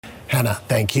Hannah,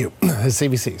 thank you.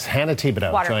 CBC's Hannah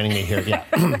Thibedeau Water. joining me here. Yeah,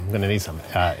 I'm going to need some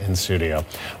in studio.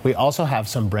 We also have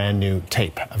some brand new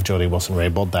tape of Jody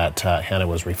Wilson-Raybould that Hannah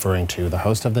was referring to. The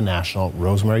host of The National,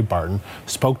 Rosemary Barton,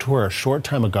 spoke to her a short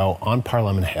time ago on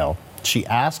Parliament Hill. She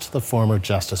asked the former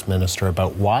Justice Minister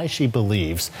about why she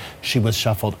believes she was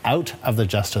shuffled out of the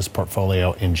Justice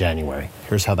portfolio in January.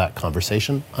 Here's how that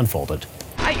conversation unfolded.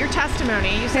 At your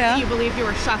testimony, you said that you believe you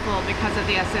were shuffled because of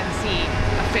the SNC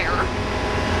affair.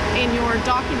 In your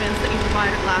documents that you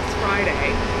provided last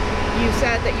Friday, you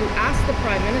said that you asked the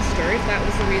Prime Minister if that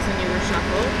was the reason you were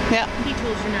shuffled. Yeah. He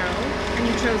told you no, and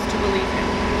you chose to believe him.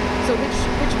 So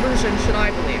which version should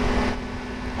I believe?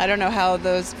 I don't know how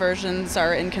those versions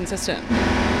are inconsistent.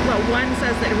 Well, one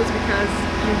says that it was because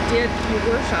you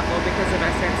were shuffled because of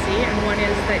SNC, and one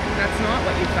is that that's not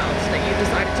what you felt, that you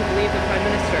decided to believe the Prime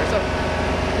Minister. So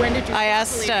when did you I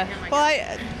asked,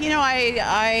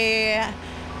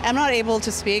 I am not able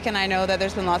to speak, and I know that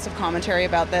there's been lots of commentary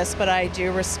about this, but I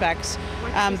do respect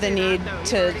the need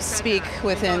to speak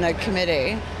within a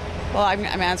committee. Well, I'm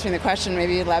answering the question.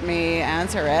 Maybe you let me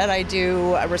answer it. I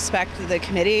do respect the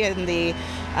committee and the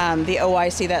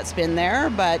OIC that's been there,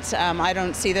 but I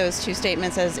don't see those two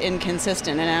statements as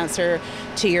inconsistent. In answer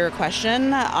to your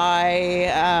question,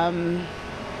 as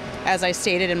I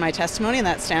stated in my testimony, and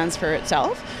that stands for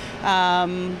itself,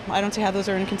 I don't see how those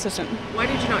are inconsistent. Why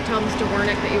did you not tell Mr.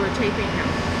 Warnick that you were taping him?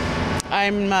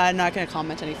 I'm not going to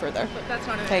comment any further. But that's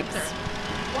not an Thanks. answer.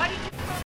 Why did you